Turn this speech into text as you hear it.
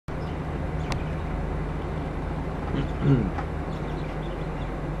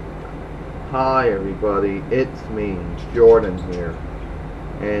Hi everybody, it's me, Jordan here,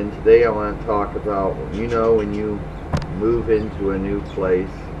 and today I want to talk about, when you move into a new place,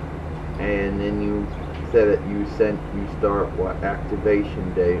 and then you start what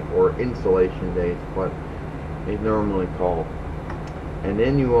activation day or installation day is what it's normally called, and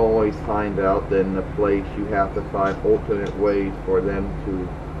then you always find out that in the place you have to find alternate ways for them to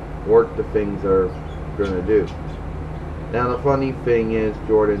work the things they're going to do. Now the funny thing is,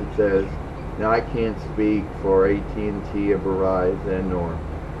 Jordan says, now I can't speak for AT&T or Verizon or,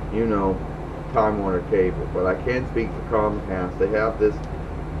 Time Warner Cable, but I can speak for Comcast. They have this,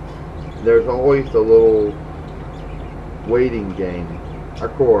 there's always a little waiting game.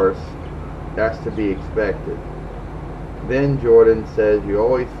 Of course, that's to be expected. Then Jordan says you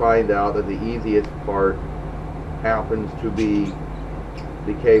always find out that the easiest part happens to be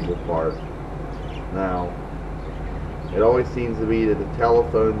the cable part. Now, it always seems to be that the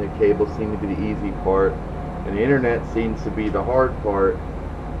telephone and the cable seem to be the easy part, and the internet seems to be the hard part,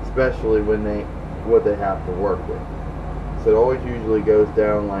 especially when what they have to work with. So it always usually goes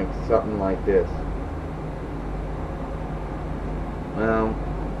down like something like this. Well,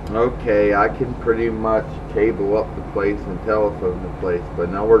 okay, I can pretty much cable up the place and telephone the place, but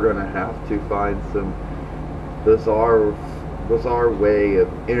now we're going to have to find some bizarre way of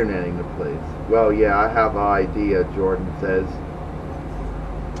interneting the place. Well, yeah, I have an idea, Jordan says.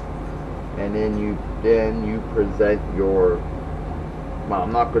 And then you present your, well,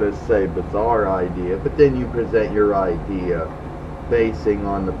 I'm not going to say bizarre idea, but then you present your idea basing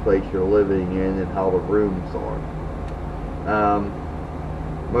on the place you're living in and how the rooms are.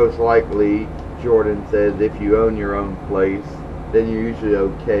 Most likely, Jordan says, if you own your own place, then you're usually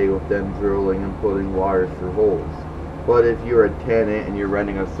okay with them drilling and putting wires through holes. But if you're a tenant and you're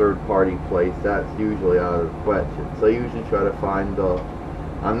renting a third-party place, that's usually out of the question. So you usually try to find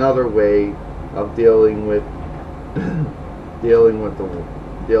another way of dealing with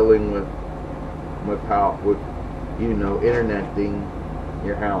interneting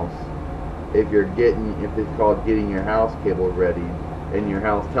your house. If it's called getting your house cable ready and your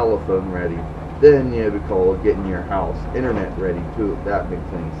house telephone ready, then it would be called getting your house internet ready too, if that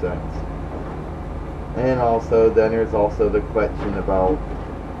makes any sense. And also, then there's also the question about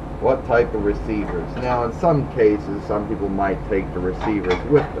what type of receivers. Now, in some cases, some people might take the receivers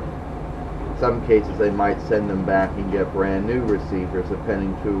with them. In some cases, they might send them back and get brand new receivers,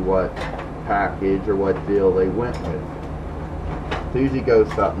 depending to what package or what deal they went with. So it usually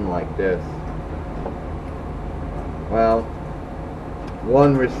goes something like this. Well,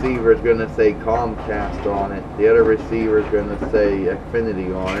 one receiver is going to say Comcast on it. The other receiver is going to say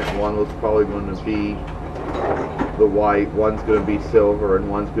Xfinity on it. One was probably going to be the white, one's going to be silver, and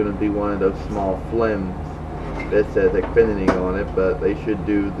one's going to be one of those small flims that says Xfinity on it, but they should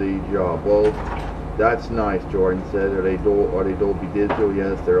do the job. Well, that's nice, Jordan said. Are they Dolby Digital?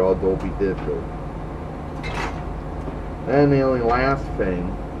 Yes, they're all Dolby Digital. And the only last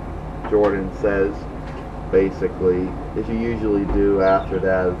thing Jordan says, basically, that you usually do after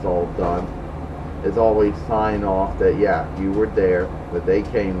that is all done, is always sign off that, yeah, you were there, that they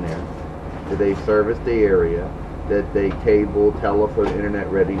came there, that they serviced the area, that they cable, telephone, internet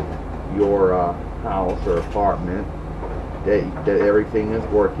ready your house or apartment, that everything is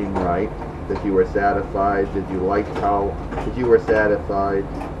working right, that you were satisfied, that you were satisfied,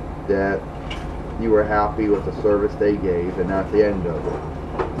 that you were happy with the service they gave, and that's the end of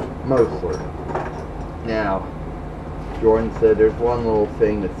it. Mostly. Now, Jordan said there's one little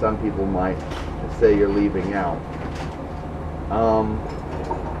thing that some people might say you're leaving out.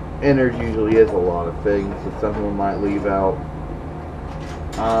 And there usually is a lot of things that some people might leave out.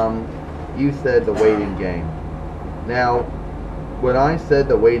 You said the waiting game. Now, when I said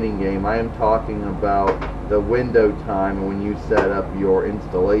the waiting game, I am talking about the window time when you set up your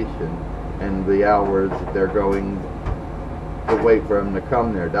installation and the hours that they're going to wait for them to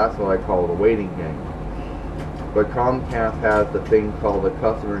come there. That's what I call the waiting game. But Comcast has the thing called the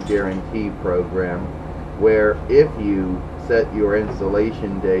Customer Guarantee Program, where if you set your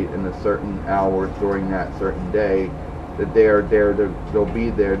installation date in a certain hours during that certain day, that they'll be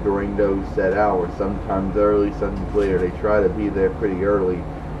there during those set hours. Sometimes early, sometimes later. They try to be there pretty early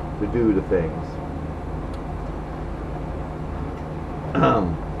to do the things.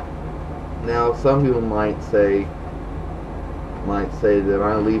 Now, some people might say that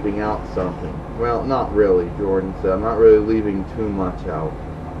I'm leaving out something. Well, not really, Jordan said. I'm not really leaving too much out.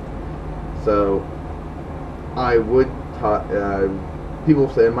 So, I would people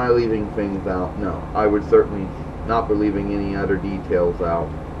say, am I leaving things out? No, I would certainly not be leaving any other details out.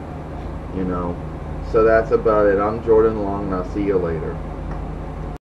 So that's about it. I'm Jordan Long, and I'll see you later.